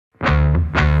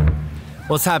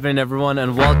What's happening, everyone,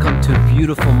 and welcome to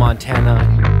beautiful Montana.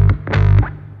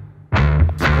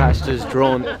 Crashed his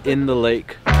drone in the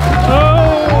lake. Oh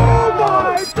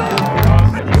my God!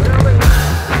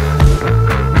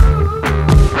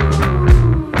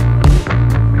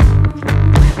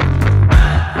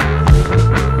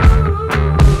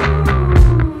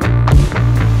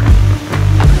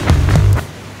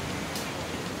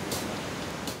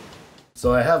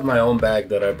 So I have my own bag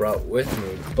that I brought with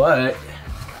me, but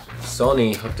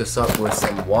Sony hooked us up with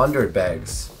some Wander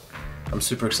bags. I'm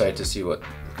super excited to see what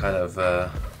kind of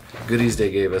goodies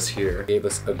they gave us here. They gave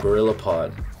us a Gorilla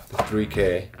Pod, the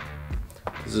 3K.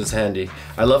 This is handy.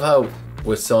 I love how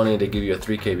with Sony they give you a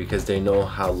 3K because they know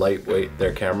how lightweight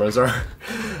their cameras are.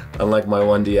 Unlike my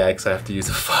 1DX, I have to use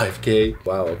a 5K.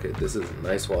 Wow, okay, this is a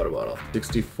nice water bottle.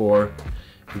 64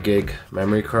 gig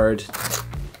memory card.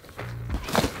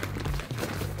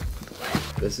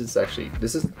 This is,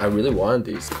 I really wanted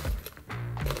these.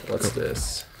 What's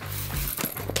this?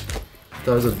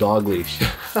 That was a dog leash.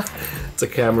 It's a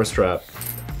camera strap.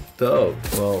 Dope.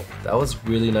 Well, that was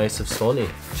really nice of Sony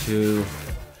to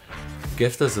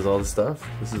gift us with all this stuff.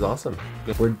 This is awesome.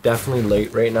 We're definitely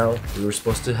late right now. We were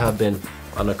supposed to have been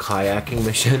on a kayaking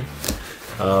mission,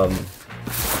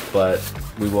 but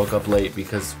we woke up late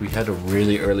because we had a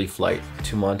really early flight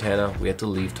to Montana. We had to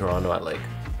leave Toronto at like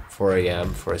 4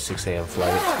 a.m. for a 6 a.m.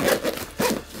 flight.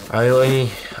 I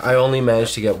only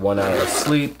managed to get 1 hour of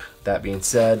sleep. That being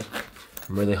said,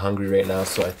 I'm really hungry right now,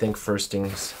 so I think first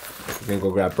things, we're gonna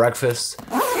go grab breakfast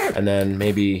and then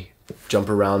maybe jump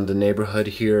around the neighborhood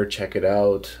here, check it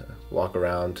out, walk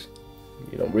around,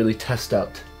 you know, really test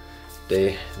out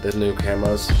the new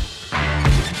cameras.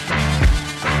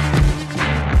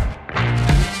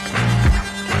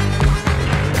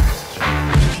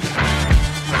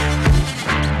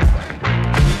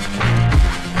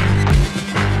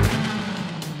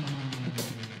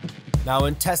 Now,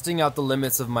 in testing out the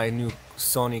limits of my new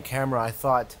Sony camera, I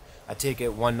thought I'd take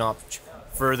it one notch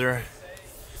further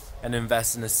and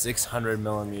invest in a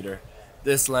 600mm.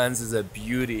 This lens is a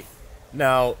beauty.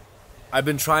 Now, I've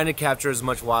been trying to capture as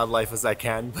much wildlife as I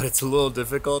can, but it's a little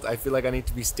difficult. I feel like I need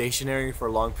to be stationary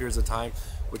for long periods of time,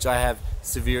 which I have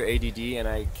severe ADD and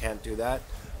I can't do that.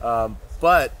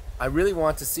 But I really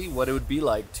want to see what it would be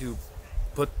like to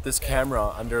put this camera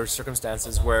under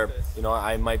circumstances where, you know,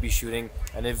 I might be shooting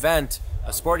an event,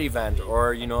 a sport event,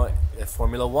 or, you know, a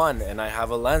Formula 1, and I have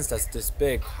a lens that's this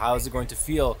big. How is it going to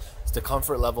feel? Is the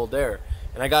comfort level there?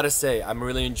 And I gotta say, I'm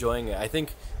really enjoying it. I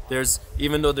think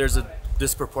even though there's a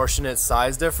disproportionate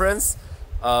size difference,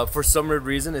 for some weird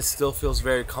reason it still feels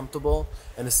very comfortable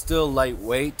and it's still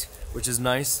lightweight, which is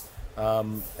nice.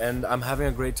 And I'm having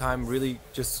a great time really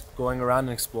just going around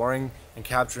and exploring and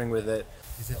capturing with it.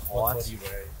 Is it hot? What do you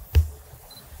wear?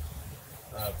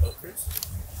 Boat cruise?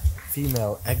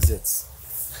 Female exits.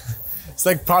 It's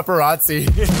like paparazzi.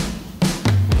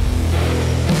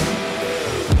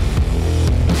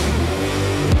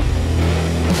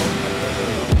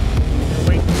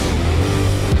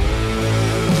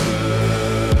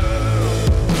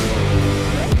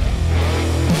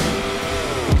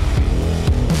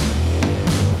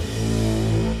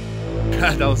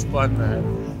 That was fun,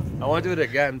 man. I want to do it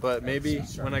again, but maybe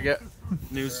when I get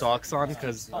new socks on,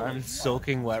 because I'm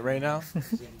soaking wet right now.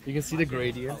 You can see the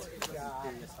gradient.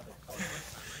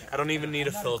 I don't even need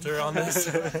a filter on this.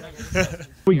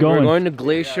 We're going to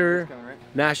Glacier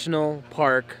National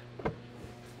Park,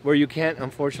 where you can't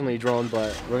unfortunately drone,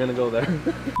 but we're gonna go there.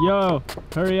 Yo,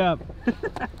 hurry up.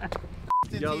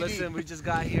 Yo, listen, we just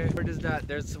got here. Heard is that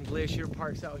there's some glacier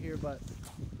parks out here, but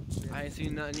I ain't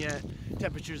seen nothing yet.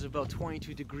 Temperature's about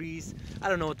 22 degrees. I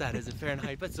don't know what that is in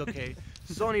Fahrenheit, but it's okay.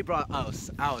 Sony brought us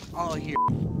out all here.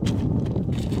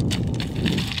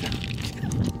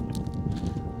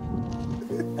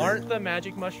 Aren't the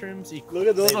magic mushrooms equal? Look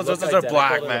at those ones. Those are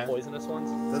black, man. The poisonous ones.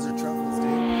 Those are truffles,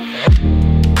 dude.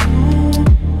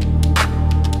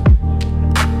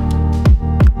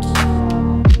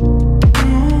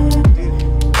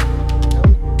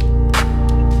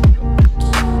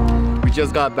 We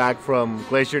just got back from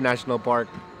Glacier National Park,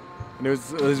 and it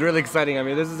was really exciting. I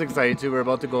mean, this is exciting too. We're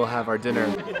about to go have our dinner.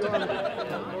 This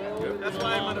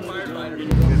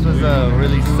was a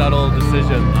really subtle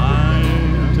decision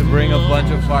to bring a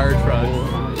bunch of fire trucks.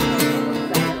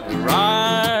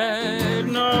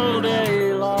 Riding all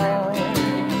day long,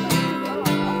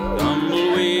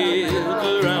 tumbleweeds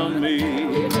around me,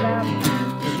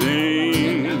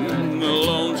 sing a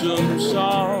lonesome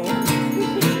song.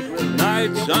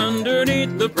 Nights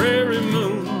underneath the prairie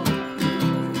moon,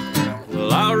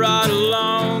 well, I'll ride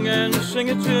along and sing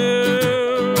a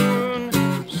tune.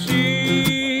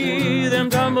 See them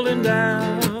tumbling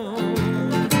down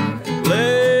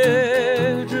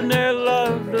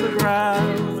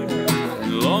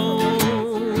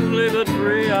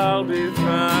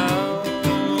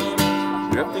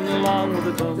down with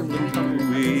the tumbling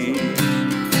tumbleweeds.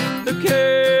 The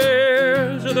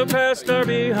cares of the past are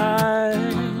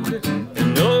behind,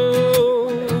 and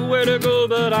nowhere to go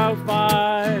but I'll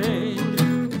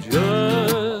find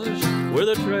just where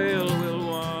the trail will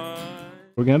wind.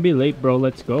 We're gonna be late, bro.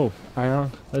 Let's go. I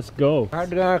know. Let's go. I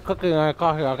had to cooking and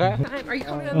coffee, okay? Are you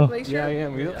coming on the glacier? Yeah, I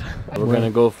am. We're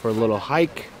gonna go for a little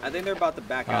hike. I think they're about to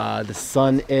back out. The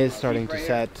sun is starting to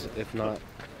set. If not,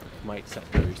 might set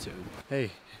very soon. Hey.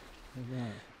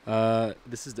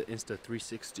 This is the Insta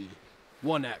 360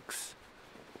 1X.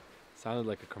 Sounded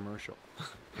like a commercial.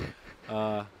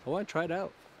 I want to try it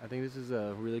out. I think this is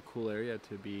a really cool area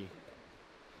to be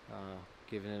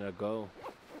giving it a go.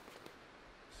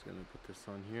 Just gonna put this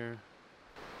on here.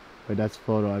 Wait, that's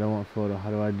photo. I don't want photo. How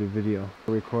do I do video?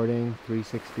 Recording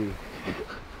 360.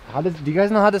 Do you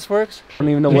guys know how this works? I don't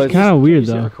even know what it's kind of weird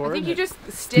though. I think you just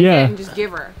stick it and just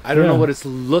give her. I don't know what it's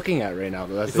looking at right now.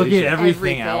 But that's It's looking at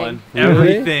everything, Everything. Alan. Really?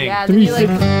 Everything. Yeah, then you like.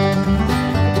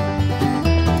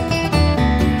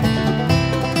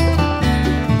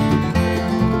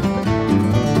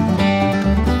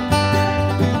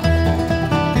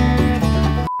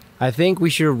 I think we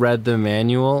should have read the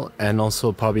manual and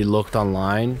also probably looked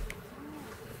online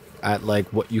at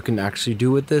like what you can actually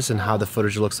do with this and how the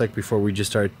footage looks like before we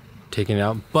just start taking it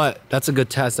out. But that's a good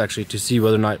test actually to see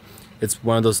whether or not it's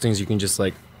one of those things you can just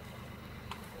like,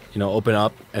 you know, open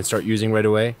up and start using right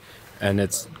away, and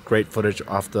it's great footage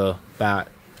off the bat,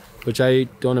 which I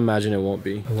don't imagine it won't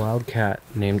be. A wild cat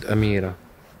named Amira.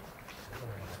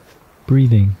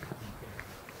 Breathing.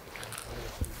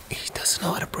 He doesn't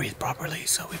know how to breathe properly,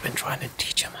 so we've been trying to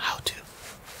teach him how to.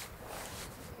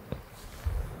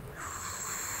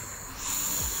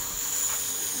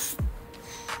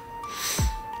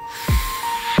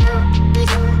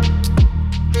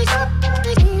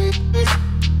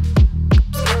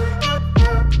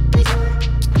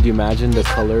 Could you imagine the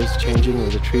colors changing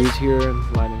with the trees here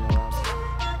and lining around?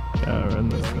 Yeah,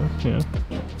 around this stuff. Yeah.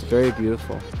 It's very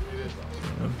beautiful.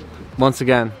 Once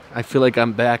again, I feel like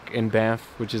I'm back in Banff,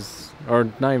 which is, or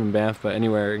not even Banff, but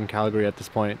anywhere in Calgary at this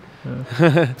point.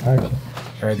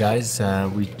 Alright guys,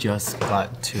 we just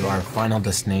got to our final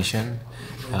destination.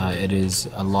 It is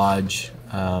a lodge,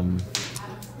 I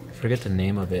forget the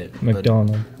name of it.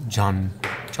 McDonald. John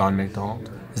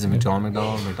McDonald? Is it McDonald?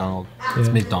 McDonald? It's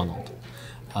Yeah. McDonald.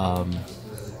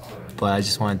 But I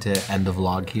just wanted to end the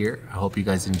vlog here. I hope you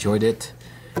guys enjoyed it,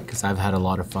 because I've had a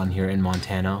lot of fun here in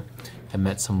Montana. I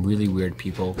met some really weird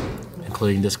people,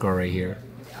 including this girl right here.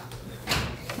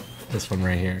 This one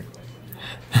right here.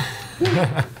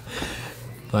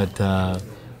 But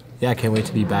yeah, I can't wait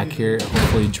to be back here,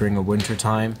 hopefully during a winter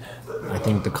time. I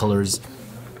think the colors,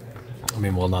 I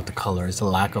mean, well, not the colors, the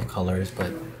lack of colors,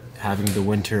 but having the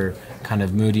winter kind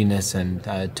of moodiness and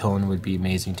tone would be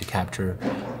amazing to capture.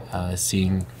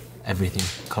 Seeing everything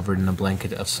covered in a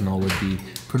blanket of snow would be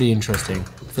pretty interesting.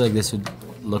 I feel like this would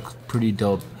look pretty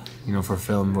dope, you know, for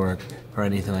film work or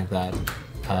anything like that.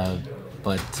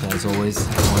 But as always,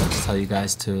 I wanted to tell you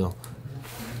guys to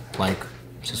like,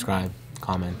 subscribe,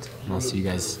 comment, and I'll see you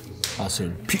guys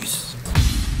soon. Peace.